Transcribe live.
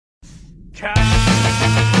It's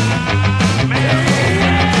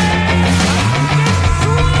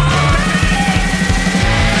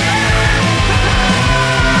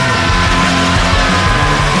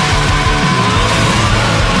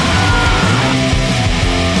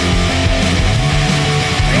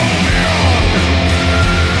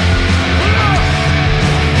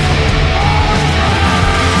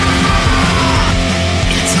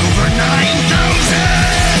over 9,000!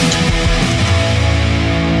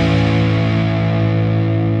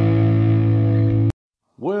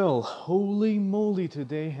 Well, holy moly,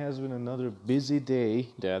 today has been another busy day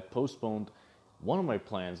that postponed one of my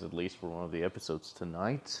plans, at least for one of the episodes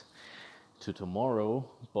tonight to tomorrow,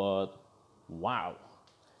 but wow.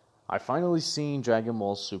 I finally seen Dragon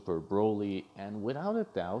Ball Super Broly, and without a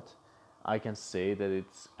doubt, I can say that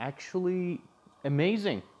it's actually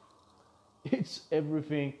amazing. It's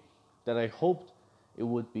everything that I hoped it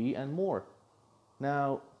would be and more.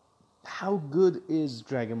 Now, how good is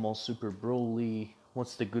Dragon Ball Super Broly?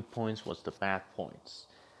 What's the good points? What's the bad points?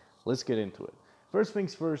 Let's get into it. First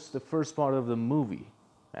things first, the first part of the movie.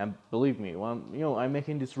 And believe me, I'm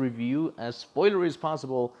making this review as spoilery as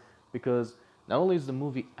possible because not only is the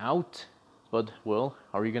movie out, but, well,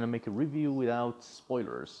 how are you going to make a review without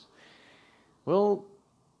spoilers? Well,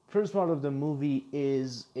 first part of the movie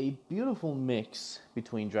is a beautiful mix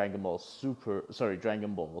between Dragon Ball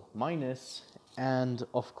Minus, and,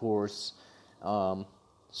 of course,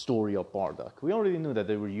 Story of Bardock. We already knew that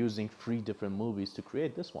they were using 3 different movies to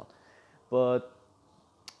create this one. But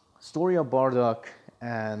Story of Bardock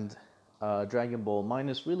and Dragon Ball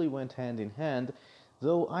Minus really went hand in hand,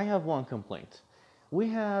 though I have one complaint. We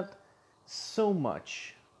had so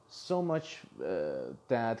much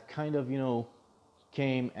that kind of,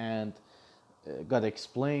 came and got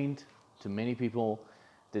explained to many people.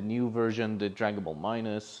 The new version, the Dragon Ball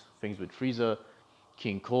Minus, things with Frieza,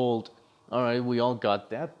 King Cold. Alright, we all got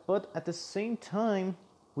that, but at the same time,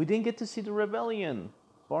 we didn't get to see the rebellion.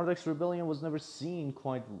 Bardock's rebellion was never seen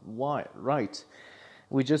quite right.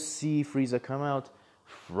 We just see Frieza come out,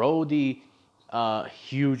 throw the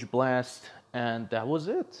huge blast, and that was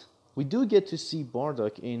it. We do get to see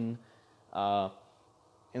Bardock in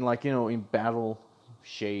battle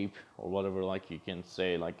shape or whatever, like you can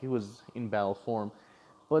say, like he was in battle form,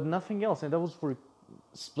 but nothing else, and that was for a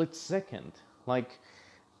split second. Like,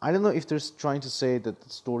 I don't know if they're trying to say that the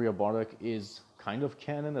Story of Bardock is kind of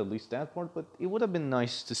canon, at least that part, but it would have been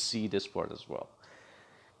nice to see this part as well.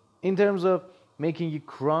 In terms of making you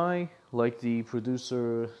cry, like the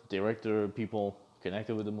producer, director, people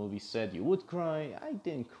connected with the movie said you would cry, I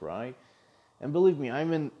didn't cry. And believe me,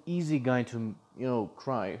 I'm an easy guy to,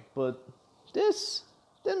 cry, but this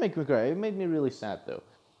didn't make me cry. It made me really sad, though.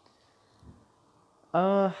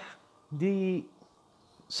 The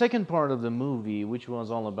second part of the movie, which was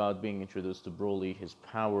all about being introduced to Broly, his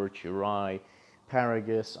power, Chirai,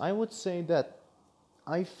 Paragus, I would say that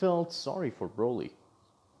I felt sorry for Broly.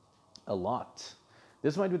 A lot.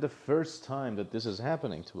 This might be the first time that this is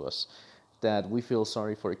happening to us, that we feel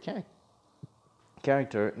sorry for a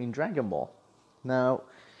character in Dragon Ball. Now,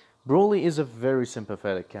 Broly is a very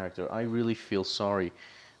sympathetic character. I really feel sorry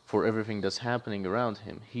for everything that's happening around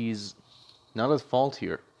him. He's not at fault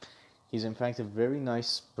here. He's in fact a very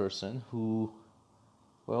nice person who,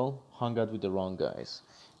 well, hung out with the wrong guys.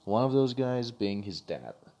 One of those guys being his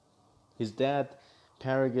dad. His dad,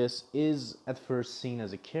 Paragus, is at first seen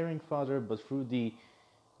as a caring father, but through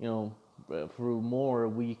through more,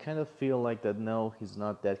 we kind of feel like that no, he's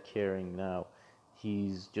not that caring now.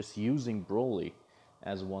 He's just using Broly,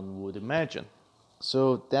 as one would imagine.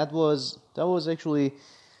 So that was actually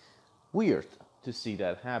weird to see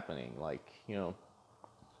that happening. Like,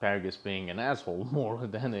 Paragus being an asshole more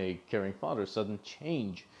than a caring father, sudden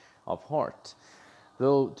change of heart.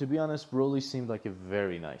 Though, to be honest, Broly seemed like a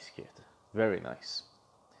very nice kid. Very nice.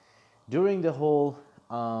 During the whole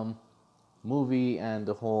movie and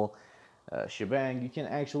the whole shebang, you can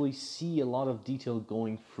actually see a lot of detail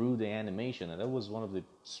going through the animation, and that was one of the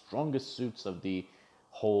strongest suits of the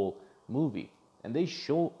whole movie. And they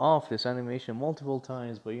show off this animation multiple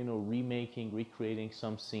times by, recreating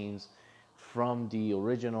some scenes from the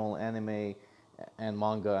original anime and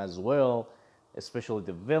manga as well, especially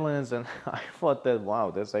the villains, and I thought that, wow,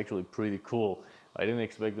 that's actually pretty cool. I didn't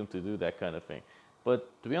expect them to do that kind of thing. But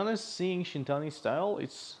to be honest, seeing Shintani's style,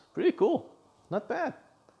 it's pretty cool. Not bad.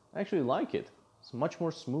 I actually like it. It's much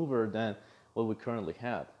more smoother than what we currently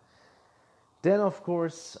have. Then, of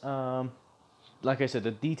course, like I said,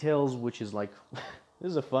 the details, which is like, this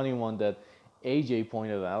is a funny one that AJ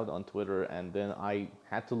pointed out on Twitter, and then I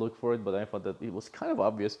had to look for it, but I thought that it was kind of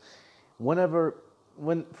obvious. Whenever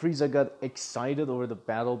when Frieza got excited over the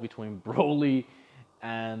battle between Broly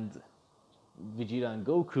and Vegeta and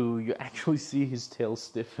Goku, you actually see his tail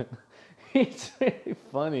stiffen. It's very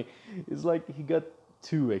funny. It's like he got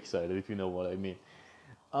too excited, if you know what I mean.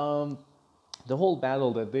 Um, the whole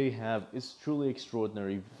battle that they have is truly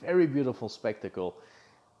extraordinary, very beautiful spectacle,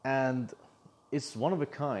 and it's one of a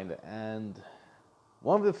kind. And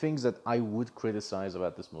one of the things that I would criticize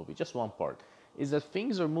about this movie, just one part, is that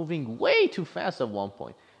things are moving way too fast at one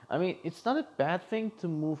point. I mean, it's not a bad thing to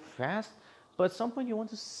move fast, but at some point you want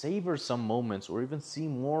to savor some moments or even see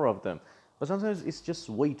more of them. But sometimes it's just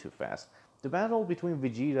way too fast. The battle between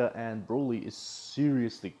Vegeta and Broly is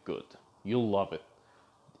seriously good. You'll love it.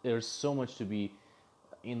 There's so much to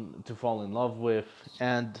fall in love with,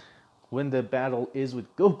 and when the battle is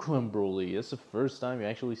with Goku and Broly, it's the first time you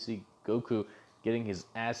actually see Goku getting his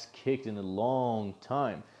ass kicked in a long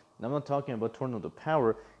time. And I'm not talking about Tournament of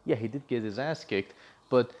Power. Yeah, he did get his ass kicked,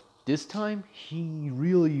 but this time he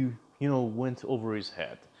really, went over his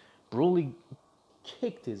head. Broly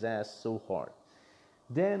kicked his ass so hard.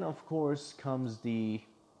 Then, of course, comes the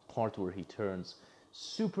part where he turns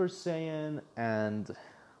Super Saiyan and,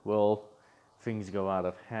 well, things go out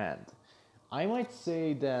of hand. I might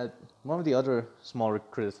say that one of the other smaller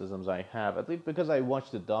criticisms I have, at least because I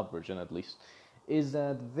watched the dub version at least, is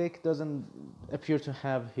that Vic doesn't appear to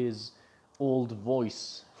have his old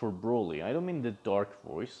voice for Broly. I don't mean the dark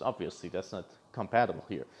voice, obviously that's not compatible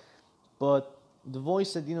here. But the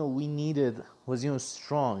voice that, we needed was,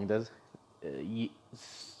 strong, that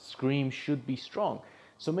Scream should be strong.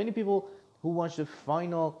 So many people who watched the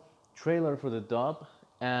final trailer for the dub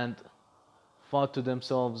and thought to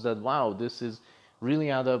themselves that, wow, this is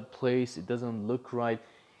really out of place, it doesn't look right.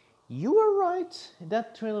 You were right,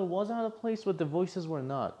 that trailer was out of place, but the voices were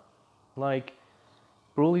not. Like,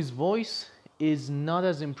 Broly's voice is not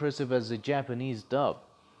as impressive as the Japanese dub,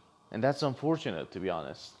 and that's unfortunate, to be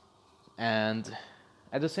honest. And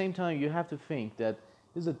at the same time, you have to think that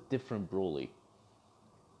this is a different Broly.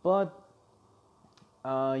 But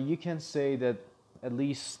you can say that at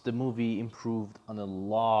least the movie improved on a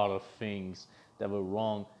lot of things that were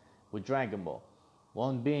wrong with Dragon Ball.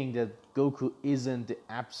 One being that Goku isn't the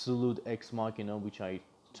absolute ex machina, which I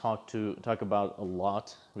talk about a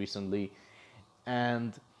lot recently,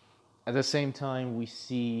 and at the same time we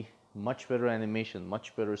see much better animation,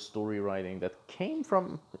 much better story writing that came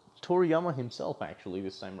from Toriyama himself actually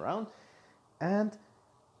this time around, and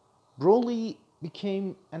Broly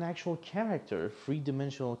became an actual character,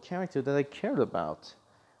 three-dimensional character that I cared about.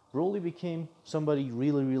 Broly became somebody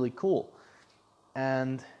really, really cool.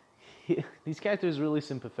 And his character is really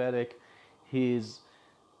sympathetic. He's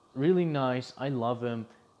really nice. I love him.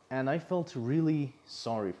 And I felt really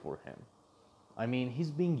sorry for him. I mean, he's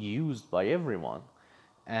being used by everyone.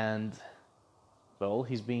 And, well,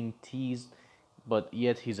 he's being teased. But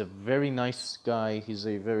yet he's a very nice guy. He's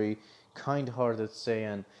a very kind-hearted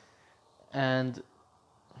Saiyan. And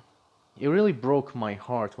it really broke my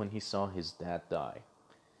heart when he saw his dad die.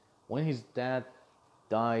 When his dad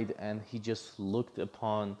died and he just looked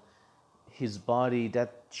upon his body,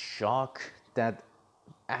 that shock, that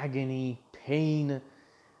agony, pain,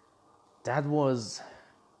 that was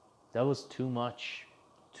too much,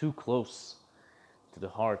 too close to the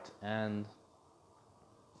heart. And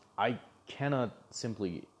I cannot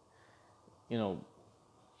simply,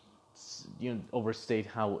 overstate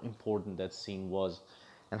how important that scene was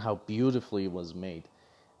and how beautifully it was made.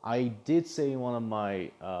 I did say in one of my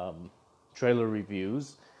trailer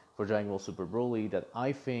reviews for Dragon Ball Super Broly that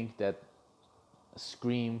I think that a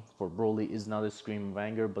scream for Broly is not a scream of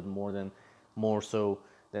anger, but more so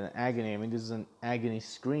than an agony. I mean, this is an agony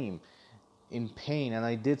scream in pain, and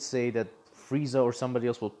I did say that Frieza or somebody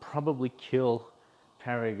else will probably kill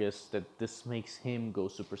Paragus, that this makes him go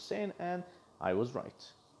Super Saiyan, and I was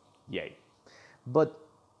right. Yay. But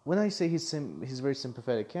when I say he's a very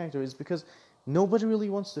sympathetic character, it's because nobody really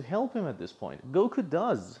wants to help him at this point. Goku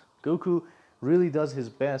does. Goku really does his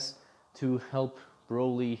best to help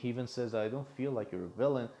Broly. He even says, I don't feel like you're a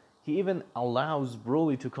villain. He even allows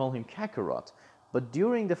Broly to call him Kakarot. But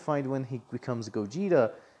during the fight when he becomes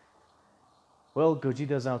Gogeta, well,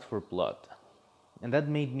 Gogeta's out for blood. And that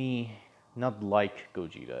made me not like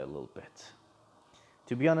Gogeta a little bit.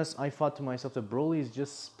 To be honest, I thought to myself that Broly is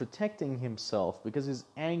just protecting himself because he's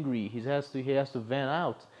angry. He has to vent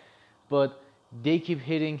out. But they keep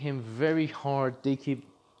hitting him very hard. They keep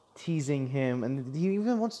teasing him, and he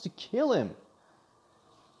even wants to kill him.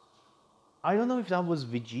 I don't know if that was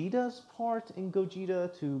Vegeta's part in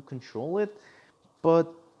Gogeta to control it,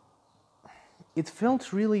 but it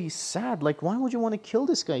felt really sad. Like, why would you want to kill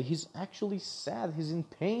this guy? He's actually sad. He's in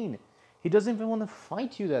pain. He doesn't even want to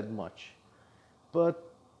fight you that much.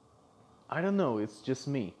 But I don't know, it's just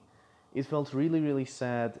me. It felt really, really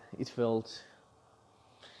sad. It felt,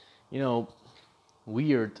 you know,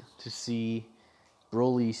 weird to see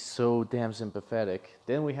Broly so damn sympathetic.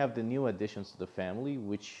 Then we have the new additions to the family,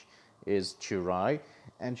 which is Chirai.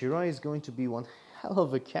 And Chirai is going to be one hell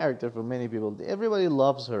of a character for many people. Everybody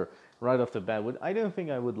loves her right off the bat. I don't think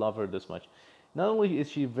I would love her this much. Not only is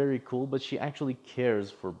she very cool, but she actually cares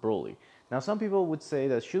for Broly. Now, some people would say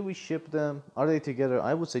that should we ship them? Are they together?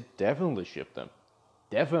 I would say definitely ship them.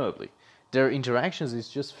 Definitely. Their interactions is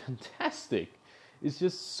just fantastic. It's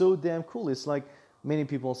just so damn cool. It's like many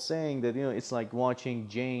people saying that, it's like watching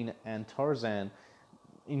Jane and Tarzan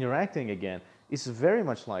interacting again. It's very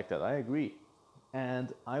much like that. I agree.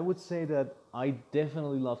 And I would say that I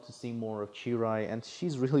definitely love to see more of Chirai, and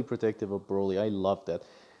she's really protective of Broly. I love that.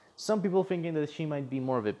 Some people thinking that she might be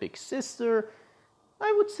more of a big sister.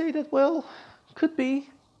 I would say that, well, could be,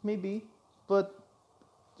 maybe, but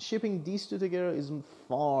shipping these two together is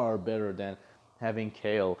far better than having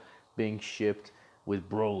Kale being shipped with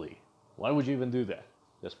Broly. Why would you even do that?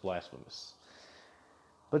 That's blasphemous.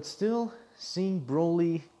 But still, seeing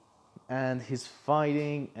Broly and his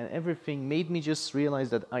fighting and everything made me just realize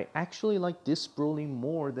that I actually like this Broly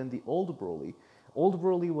more than the old Broly. Old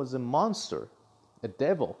Broly was a monster, a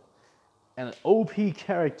devil, an OP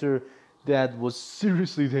character that was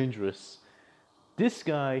seriously dangerous. This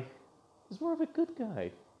guy is more of a good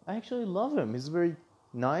guy. I actually love him. He's very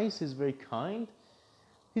nice, he's very kind.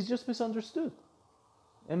 He's just misunderstood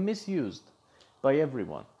and misused by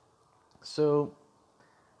everyone. So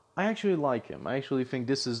I actually like him. I actually think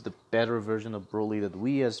this is the better version of Broly that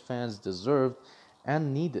we as fans deserved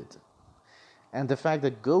and needed. And the fact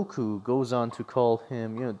that Goku goes on to call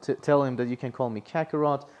him, tell him that you can call me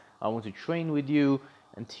Kakarot, I want to train with you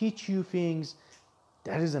and teach you things,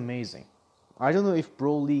 that is amazing. I don't know if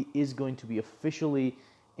Broly is going to be officially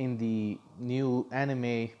in the new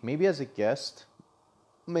anime, maybe as a guest,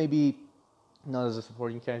 maybe not as a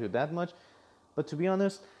supporting character that much, but to be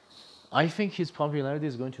honest, I think his popularity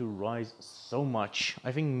is going to rise so much.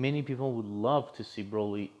 I think many people would love to see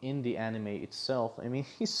Broly in the anime itself. I mean,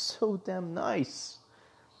 he's so damn nice.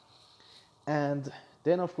 And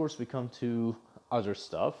then, of course, we come to other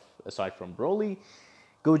stuff, aside from Broly,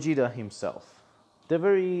 Gogeta himself. The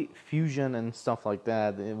very fusion and stuff like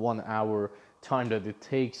that, in 1 hour time that it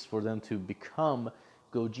takes for them to become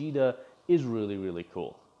Gogeta is really, really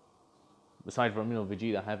cool. Aside from,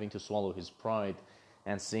 Vegeta having to swallow his pride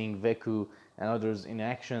and seeing Veku and others in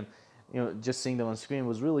action, just seeing them on screen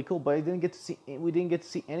was really cool. But we didn't get to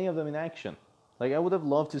see any of them in action. Like, I would have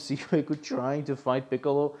loved to see Veku trying to fight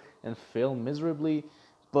Piccolo and fail miserably,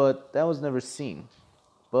 but that was never seen.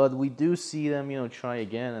 But we do see them, try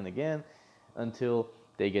again and again until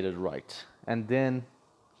they get it right. And then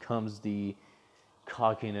comes the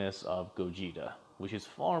cockiness of Gogeta, which is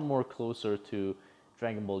far more closer to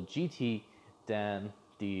Dragon Ball GT than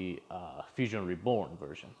the Fusion Reborn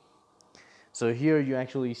version. So here you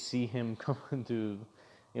actually see him come to,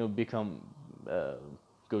 become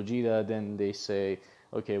Gogeta. Then they say,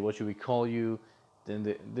 okay, what should we call you?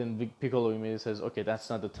 Then Piccolo immediately says, okay, that's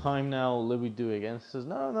not the time now. Let me do it again. He says,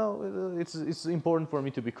 no, it's important for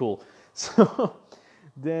me to be cool. So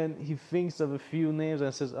then he thinks of a few names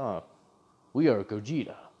and says, we are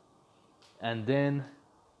Gogeta. And then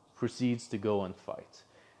proceeds to go and fight.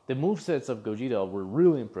 The movesets of Gogeta were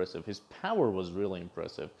really impressive. His power was really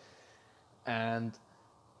impressive. And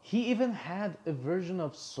he even had a version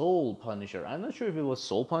of Soul Punisher. I'm not sure if it was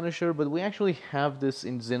Soul Punisher, but we actually have this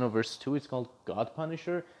in Xenoverse 2. It's called God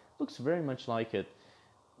Punisher. Looks very much like it.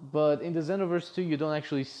 But in the Xenoverse 2, you don't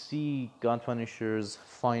actually see God Punisher's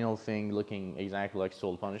final thing looking exactly like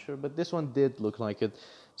Soul Punisher, but this one did look like it.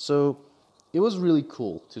 So it was really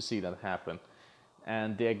cool to see that happen.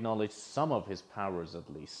 And they acknowledged some of his powers,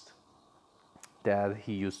 at least, that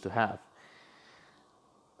he used to have.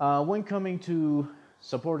 When coming to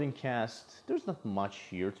supporting cast, there's not much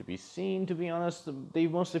here to be seen, to be honest. They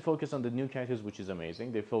mostly focus on the new characters, which is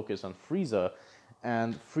amazing. They focus on Frieza,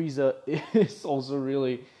 and Frieza is also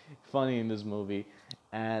really funny in this movie.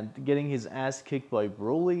 And getting his ass kicked by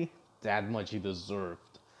Broly, that much he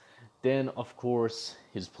deserved. Then, of course,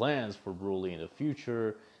 his plans for Broly in the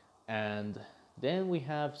future, and then we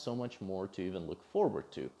have so much more to even look forward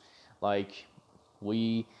to. Like,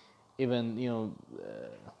 we even,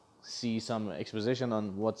 see some exposition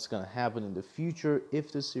on what's going to happen in the future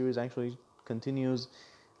if the series actually continues.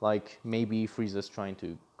 Like, maybe Frieza's trying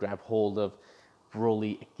to grab hold of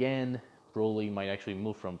Broly again. Broly might actually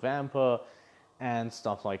move from Vampa and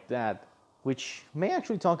stuff like that. which may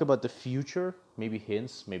actually talk about the future, maybe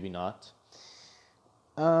hints, maybe not.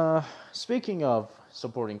 Speaking of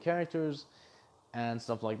supporting characters and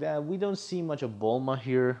stuff like that, we don't see much of Bulma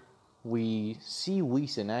here. We see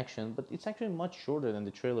Whis in action, but it's actually much shorter than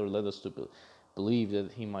the trailer led us to believe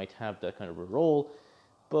that he might have that kind of a role.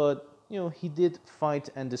 But, he did fight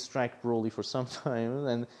and distract Broly for some time,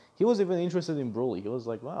 and he was even interested in Broly. He was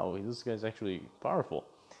like, wow, this guy's actually powerful.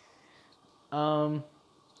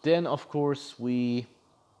 Then, of course, we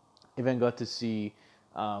even got to see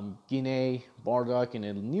Guinea, Bardock in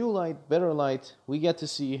a new light, better light. We get to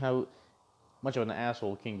see how much of an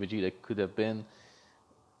asshole King Vegeta could have been.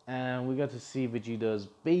 And we got to see Vegeta's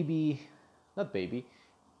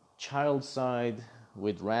child side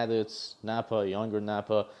with Raditz, Nappa, younger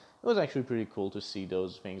Nappa. It was actually pretty cool to see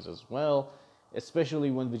those things as well,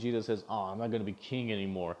 especially when Vegeta says, I'm not going to be king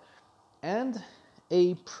anymore. And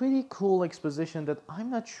a pretty cool exposition that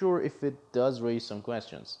I'm not sure if it does raise some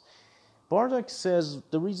questions. Bardock says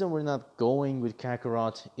the reason we're not going with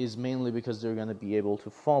Kakarot is mainly because they're going to be able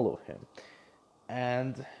to follow him.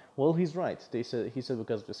 And, well, he's right. He said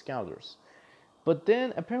because of the Scouters. But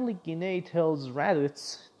then, apparently, Guinea tells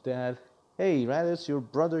Raditz that, hey, Raditz, your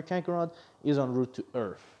brother Kakarot is en route to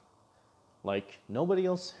Earth. Like, nobody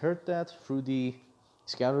else heard that through the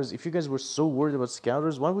Scouters. If you guys were so worried about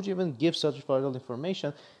Scouters, why would you even give such vital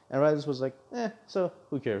information? And Raditz was like, so,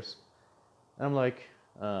 who cares? And I'm like,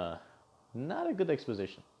 not a good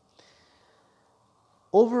exposition.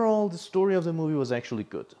 Overall, the story of the movie was actually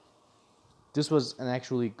good. This was an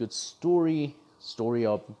actually good story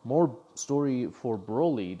more story for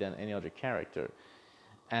Broly than any other character.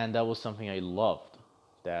 And that was something I loved,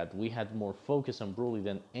 that we had more focus on Broly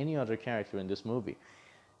than any other character in this movie.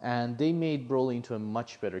 And they made Broly into a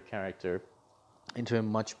much better character, into a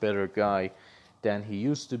much better guy than he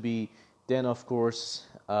used to be. Then, of course,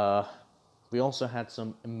 we also had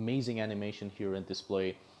some amazing animation here in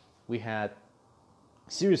display. We had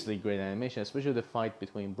seriously great animation, especially the fight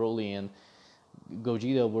between Broly and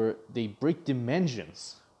Gogeta, where they break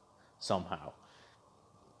dimensions somehow.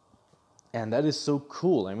 And that is so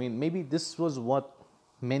cool. I mean, maybe this was what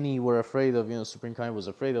many were afraid of, Supreme Kai was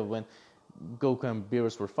afraid of when Goku and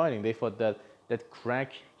Beerus were fighting. They thought that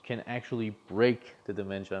crack can actually break the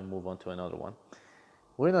dimension and move on to another one.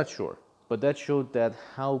 We're not sure. But that showed that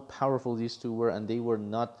how powerful these two were, and they were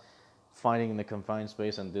not fighting in a confined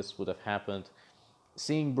space, and this would have happened.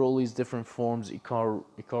 Seeing Broly's different forms, Ikaru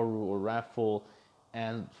or Wrathful,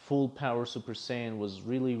 and full power Super Saiyan was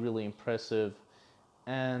really, really impressive.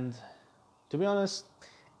 And to be honest,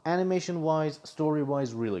 animation-wise,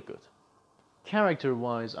 story-wise, really good.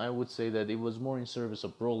 Character-wise, I would say that it was more in service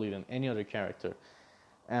of Broly than any other character.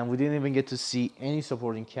 And we didn't even get to see any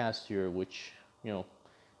supporting cast here, which,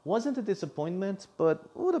 wasn't a disappointment, but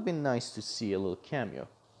would have been nice to see a little cameo.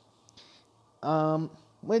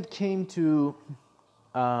 When it came to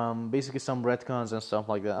basically some retcons and stuff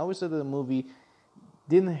like that, I would say that the movie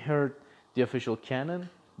didn't hurt the official canon,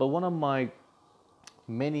 but not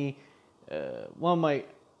many,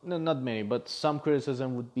 but some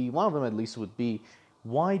criticism would be, one of them at least would be,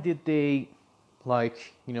 why did they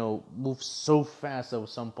move so fast at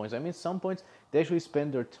some points? I mean, some points they actually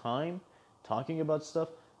spend their time talking about stuff,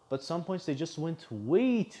 but some points they just went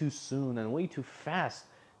way too soon and way too fast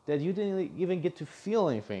that you didn't even get to feel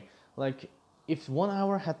anything. Like, if 1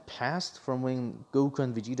 hour had passed from when Goku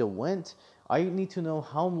and Vegeta went, I need to know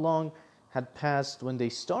how long had passed when they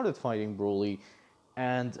started fighting Broly,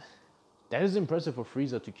 and that is impressive for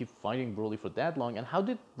Frieza to keep fighting Broly for that long. And how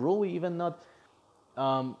did Broly even not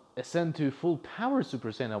ascend to full power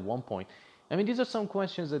Super Saiyan at one point? I mean, these are some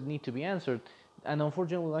questions that need to be answered, and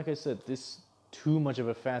unfortunately, like I said, this too much of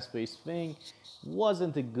a fast-paced thing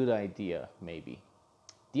wasn't a good idea, maybe.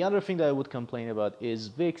 The other thing that I would complain about is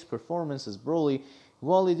Vic's performance as Broly.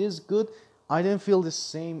 While it is good, I didn't feel the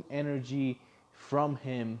same energy from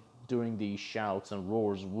him during the shouts and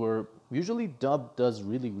roars, where usually Dub does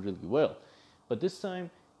really, really well. But this time,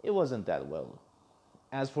 it wasn't that well.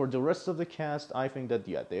 As for the rest of the cast, I think that,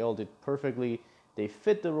 they all did perfectly. They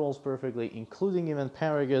fit the roles perfectly, including even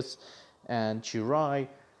Paragus and Chirai.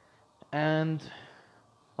 And,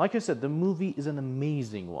 like I said, the movie is an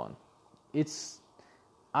amazing one.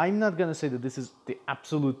 I'm not going to say that this is the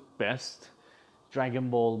absolute best Dragon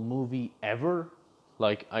Ball movie ever.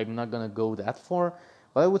 Like, I'm not going to go that far.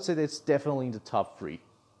 But I would say that it's definitely in the top 3.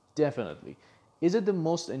 Definitely. Is it the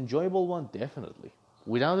most enjoyable one? Definitely.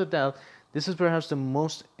 Without a doubt, this is perhaps the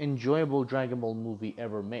most enjoyable Dragon Ball movie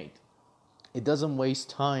ever made. It doesn't waste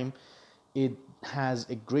time. It has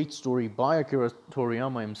a great story by Akira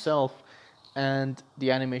Toriyama himself. And the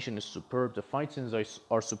animation is superb. The fight scenes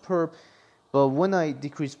are superb. But when I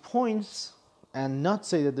decrease points and not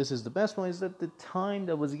say that this is the best one, is that the time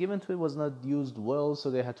that was given to it was not used well, so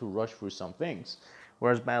they had to rush through some things.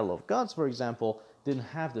 Whereas Battle of Gods, for example, didn't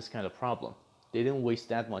have this kind of problem. They didn't waste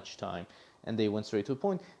that much time, and they went straight to the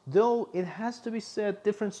point. Though it has to be said,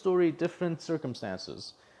 different story, different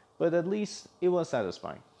circumstances. But at least it was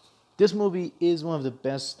satisfying. This movie is one of the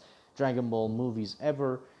best Dragon Ball movies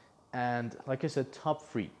ever. And like I said, top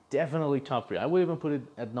 3. Definitely top 3. I would even put it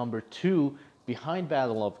at number 2 behind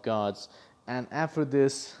Battle of Gods. And after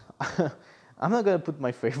this, I'm not going to put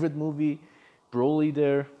my favorite movie, Broly,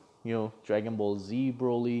 there. Dragon Ball Z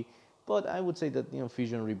Broly. But I would say that,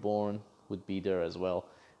 Fusion Reborn would be there as well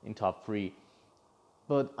in top 3.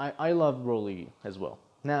 But I love Broly as well.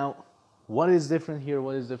 Now, what is different here?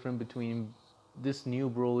 What is different between this new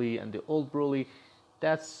Broly and the old Broly?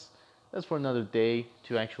 That's for another day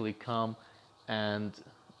to actually come and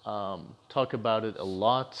talk about it a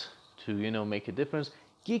lot to, make a difference.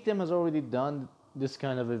 Geekdom has already done this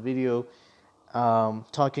kind of a video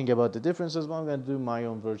talking about the differences, but I'm going to do my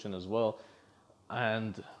own version as well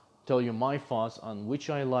and tell you my thoughts on which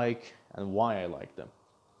I like and why I like them.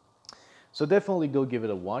 So definitely go give it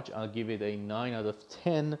a watch. I'll give it a 9 out of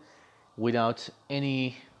 10 without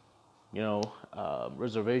any,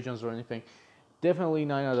 reservations or anything. Definitely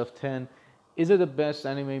 9 out of 10. Is it the best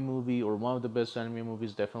anime movie or one of the best anime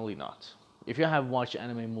movies? Definitely not. If you have watched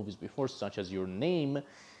anime movies before, such as Your Name,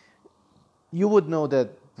 you would know that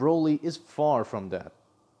Broly is far from that.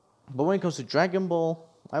 But when it comes to Dragon Ball,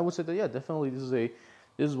 I would say that, yeah, definitely this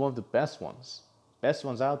is one of the best ones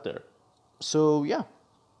out there. So yeah,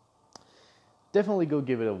 definitely go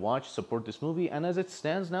give it a watch, support this movie, and as it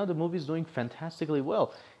stands now, the movie is doing fantastically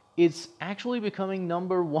well. It's actually becoming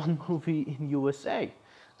number 1 movie in USA.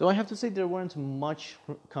 Though I have to say there weren't much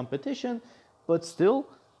competition, but still,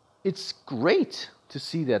 it's great to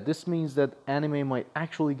see that. This means that anime might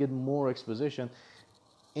actually get more exposition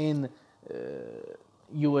in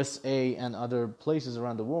USA and other places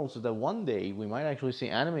around the world, so that one day we might actually see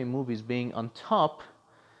anime movies being on top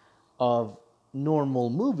of normal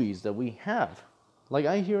movies that we have. Like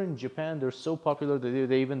I hear in Japan, they're so popular that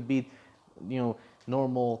they even beat,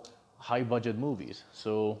 normal high-budget movies.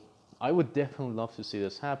 So I would definitely love to see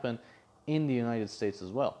this happen in the United States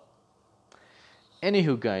as well.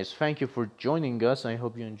 Anywho, guys, thank you for joining us. I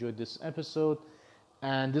hope you enjoyed this episode.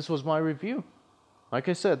 And this was my review. Like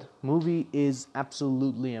I said, movie is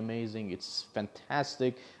absolutely amazing. It's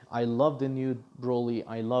fantastic. I love the new Broly.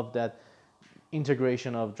 I love that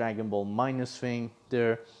integration of Dragon Ball minus thing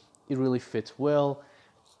there. It really fits well.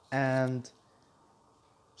 And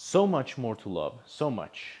so much more to love. So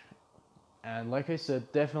much. And like I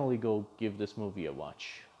said, definitely go give this movie a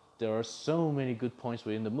watch. There are so many good points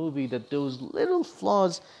within the movie that those little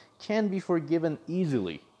flaws can be forgiven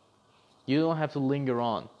easily. You don't have to linger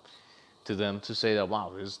on to them to say that,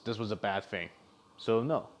 wow, this was a bad thing. So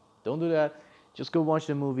no, don't do that. Just go watch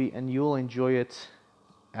the movie and you'll enjoy it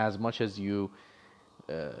as much as you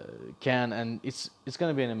can. And it's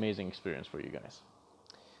going to be an amazing experience for you guys.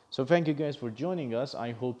 So thank you guys for joining us.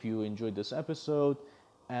 I hope you enjoyed this episode.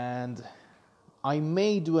 And I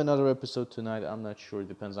may do another episode tonight. I'm not sure. It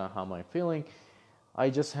depends on how I'm feeling. I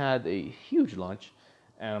just had a huge lunch,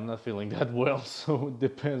 and I'm not feeling that well. So it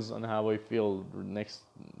depends on how I feel next,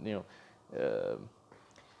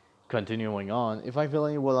 continuing on. If I'm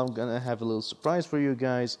feeling well, I'm going to have a little surprise for you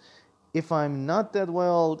guys. If I'm not that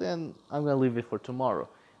well, then I'm going to leave it for tomorrow.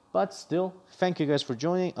 But still, thank you guys for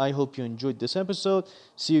joining. I hope you enjoyed this episode.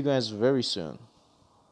 See you guys very soon.